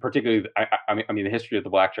to view, particularly, I mean, the history of the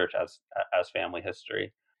Black church as family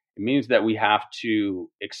history. It means that we have to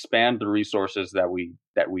expand the resources that we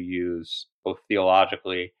use, both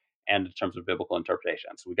theologically and in terms of biblical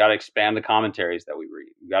interpretation. So we got to expand the commentaries that we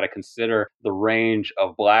read. We got to consider the range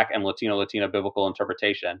of Black and Latina biblical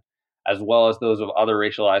interpretation, as well as those of other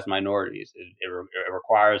racialized minorities. It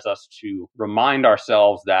requires us to remind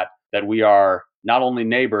ourselves that we are not only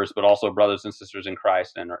neighbors, but also brothers and sisters in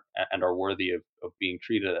Christ, and are worthy of being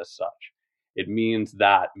treated as such. It means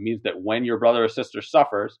that when your brother or sister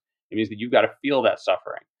suffers, it means that you've got to feel that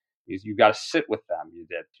suffering. It means you've got to sit with them,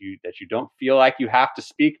 that you don't feel like you have to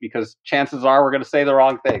speak, because chances are we're going to say the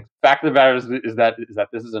wrong thing. The fact of the matter is that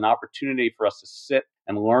this is an opportunity for us to sit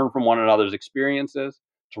and learn from one another's experiences,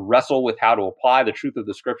 to wrestle with how to apply the truth of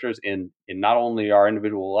the scriptures in not only our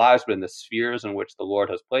individual lives, but in the spheres in which the Lord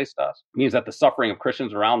has placed us. It means that the suffering of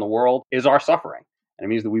Christians around the world is our suffering. And it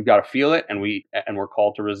means that we've got to feel it, and we're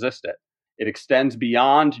called to resist it. It extends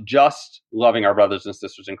beyond just loving our brothers and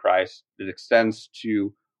sisters in Christ. It extends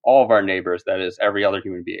to all of our neighbors, that is, every other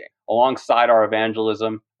human being. Alongside our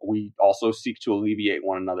evangelism, we also seek to alleviate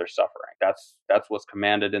one another's suffering. That's what's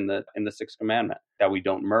commanded in the Sixth Commandment, that we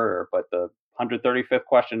don't murder. But the 135th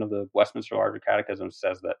question of the Westminster Larger Catechism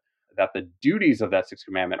says that the duties of that Sixth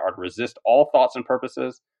Commandment are to resist all thoughts and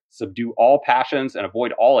purposes, subdue all passions, and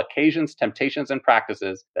avoid all occasions, temptations, and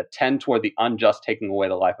practices that tend toward the unjust taking away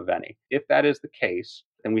the life of any. If that is the case,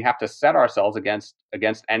 then we have to set ourselves against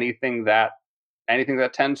anything that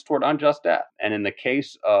tends toward unjust death. And in the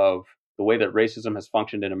case of the way that racism has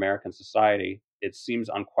functioned in American society, it seems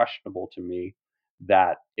unquestionable to me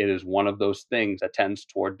that it is one of those things that tends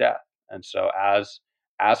toward death. And so as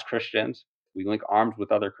Christians, we link arms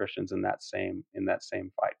with other Christians in that same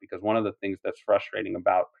fight. Because one of the things that's frustrating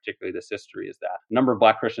about particularly this history is that a number of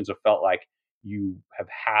Black Christians have felt like you have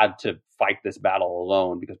had to fight this battle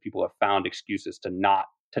alone, because people have found excuses to not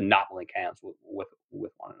link hands with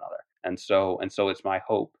one another. And so it's my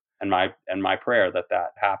hope and my prayer that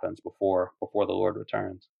happens before the Lord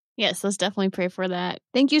returns. Yes, let's definitely pray for that.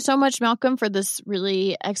 Thank you so much, Malcolm, for this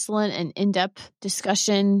really excellent and in-depth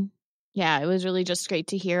discussion. Yeah, it was really just great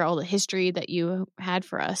to hear all the history that you had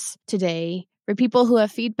for us today. For people who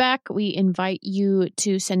have feedback, we invite you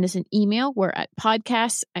to send us an email. We're at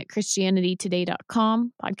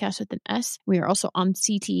podcasts@christianitytoday.com, podcast with an S. We are also on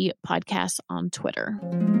CT Podcasts on Twitter.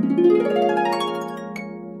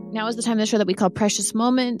 Now is the time of the show that we call Precious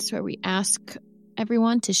Moments, where we ask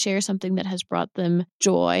everyone to share something that has brought them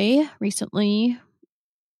joy recently.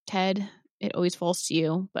 Ted, it always falls to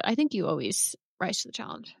you, but I think you always rise to the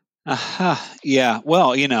challenge. Yeah.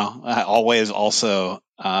 Well, I always also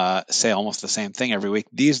say almost the same thing every week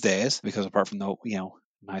these days, because apart from the,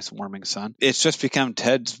 nice warming sun, it's just become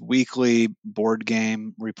Ted's weekly board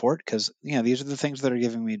game report, because, these are the things that are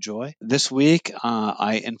giving me joy. This week,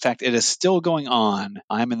 in fact, it is still going on.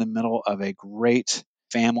 I'm in the middle of a great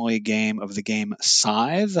family game of the game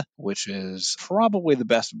Scythe, which is probably the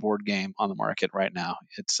best board game on the market right now.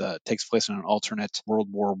 It takes place in an alternate World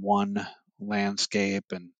War I landscape,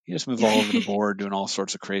 and you just move all over the board doing all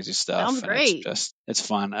sorts of crazy stuff. Sounds great. It's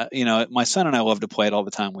fun. My son and I love to play it all the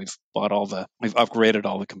time. We've upgraded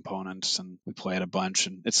all the components, and we play it a bunch,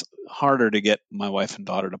 and it's harder to get my wife and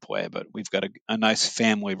daughter to play, but we've got a nice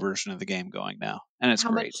family version of the game going now, and it's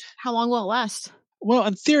great. How long will it last? Well,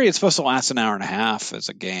 in theory, it's supposed to last an hour and a half as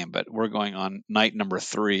a game, but we're going on night number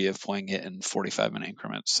 3 of playing it in 45-minute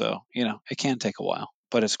increments. So, it can take a while,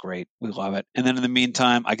 but it's great. We love it. And then in the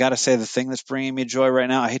meantime, I got to say, the thing that's bringing me joy right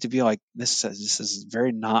now, I hate to be like, this is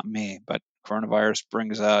very not me, but coronavirus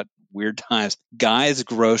brings out weird times. Guys'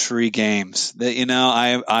 grocery games.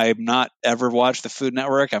 I've not ever watched the Food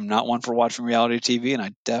Network. I'm not one for watching reality TV, and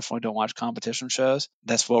I definitely don't watch competition shows.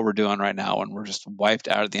 That's what we're doing right now, and we're just wiped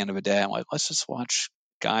out at the end of the day. I'm like, let's just watch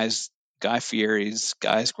Guy Fieri's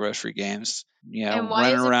guys' grocery games. And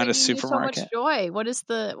why running is it around a bringing you supermarket. so much joy? What is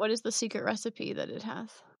the secret recipe that it has?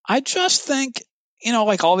 I just think,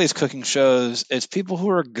 like all these cooking shows, it's people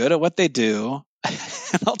who are good at what they do.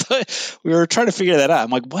 And I'll tell you, we were trying to figure that out. I'm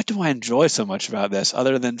like, what do I enjoy so much about this,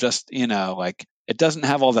 other than just, it doesn't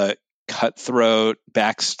have all the cutthroat,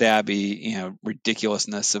 backstabby,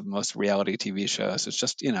 ridiculousness of most reality TV shows. It's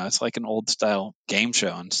just, it's like an old style game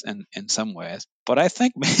show in some ways. But I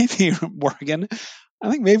think maybe, Morgan,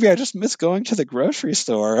 I just miss going to the grocery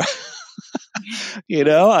store.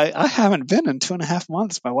 I haven't been in 2.5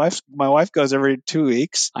 months. My wife goes every 2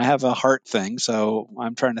 weeks. I have a heart thing, so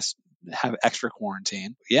I'm trying to have extra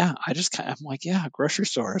quarantine. Yeah, I'm like, grocery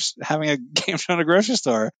stores. Having a game show in a grocery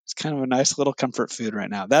store, it's kind of a nice little comfort food right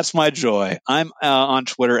now. That's my joy. I'm on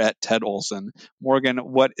Twitter at Ted Olson. Morgan,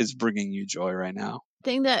 what is bringing you joy right now?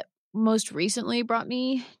 Thing that most recently brought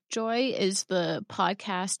me joy is the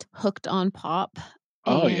podcast Hooked on Pop.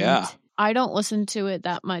 Oh, yeah. I don't listen to it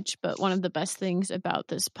that much, but one of the best things about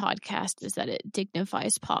this podcast is that it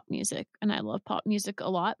dignifies pop music, and I love pop music a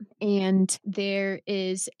lot. And there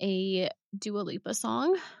is a Dua Lipa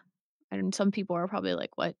song, and some people are probably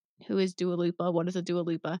like, what? Who is Dua Lipa? What is a Dua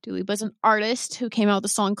Lipa? Dua Lipa is an artist who came out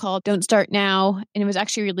with a song called Don't Start Now, and it was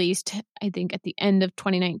actually released, I think, at the end of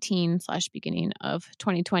 2019/beginning of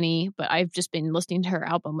 2020, but I've just been listening to her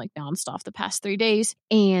album like nonstop the past 3 days,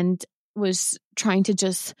 and was trying to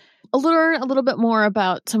just learn a little bit more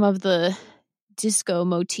about some of the disco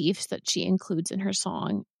motifs that she includes in her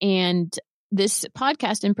song. And this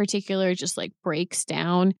podcast in particular just like breaks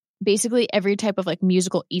down basically every type of like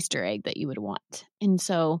musical Easter egg that you would want. And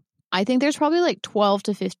so I think there's probably like 12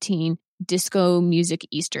 to 15 disco music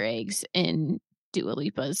Easter eggs in Dua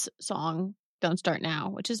Lipa's song Don't Start Now,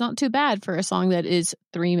 which is not too bad for a song that is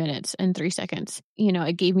 3 minutes and 3 seconds. You know,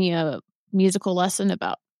 it gave me a musical lesson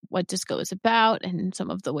about what disco is about and some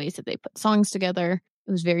of the ways that they put songs together.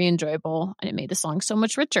 It was very enjoyable, and it made the song so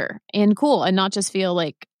much richer and cool and not just feel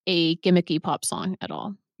like a gimmicky pop song at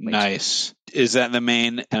all. Nice. Is that the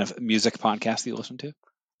main kind of music podcast that you listen to?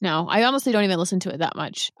 No, I honestly don't even listen to it that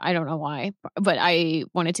much. I don't know why, but I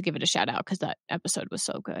wanted to give it a shout out because that episode was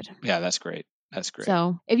so good. Yeah, that's great. That's great.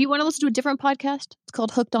 So if you want to listen to a different podcast, it's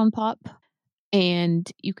called Hooked on Pop,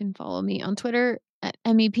 and you can follow me on Twitter at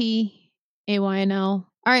MEPAYNL.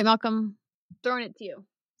 All right, Malcolm, throwing it to you.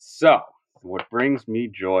 So, what brings me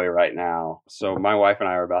joy right now? So, my wife and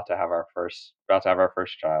I are about to have our first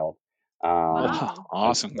child. Wow.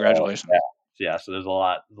 Awesome! Congratulations. Yeah. So there's a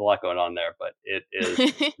lot going on there, but it is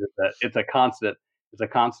it's a constant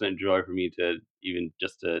joy for me to even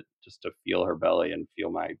just to feel her belly and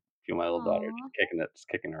feel my little daughter just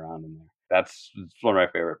kicking around in there. That's one of my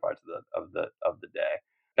favorite parts of the day.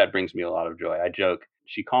 That brings me a lot of joy. I joke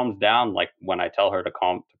she calms down like when I tell her to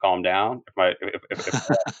calm down if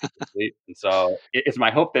sleep. And so it's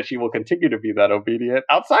my hope that she will continue to be that obedient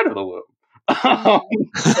outside of the womb.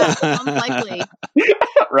 Sounds likely.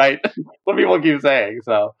 Right? What people keep saying.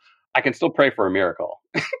 So I can still pray for a miracle.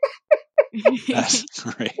 That's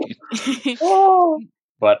great.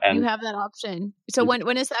 But you have that option. So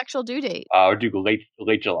when is the actual due date? Due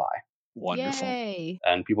late July. Wonderful. Yay.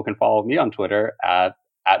 And people can follow me on Twitter at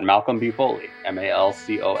Malcolm B. Foley,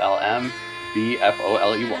 MALCOLM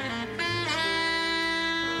BFOLEY1.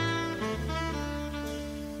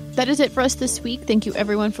 That is it for us this week. Thank you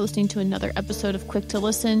everyone for listening to another episode of Quick to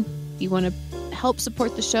Listen. If you want to help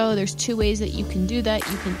support the show, there's 2 ways that you can do that.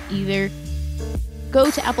 You can either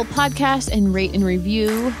go to Apple Podcasts and rate and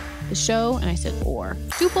review the show, and I said or.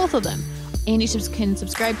 Do both of them. And you can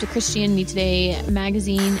subscribe to Christianity Today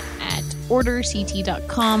magazine at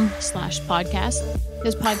orderct.com/podcast.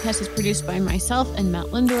 This podcast is produced by myself and Matt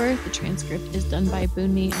Lindor. The transcript is done by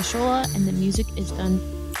Boonmi Ashola, and the music is done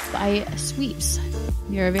by Sweeps.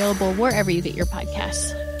 We are available wherever you get your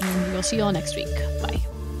podcasts, and we'll see you all next week. Bye.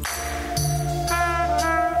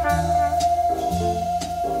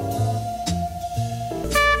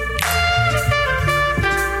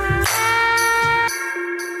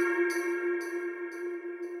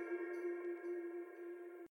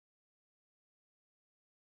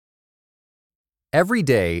 Every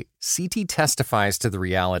day, CT testifies to the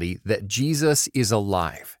reality that Jesus is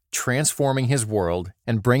alive, transforming his world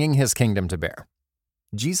and bringing his kingdom to bear.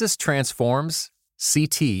 Jesus transforms,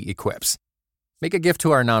 CT equips. Make a gift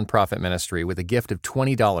to our nonprofit ministry with a gift of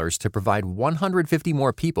 $20 to provide 150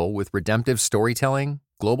 more people with redemptive storytelling,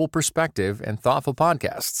 global perspective, and thoughtful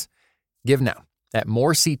podcasts. Give now at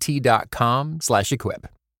morect.com/equip.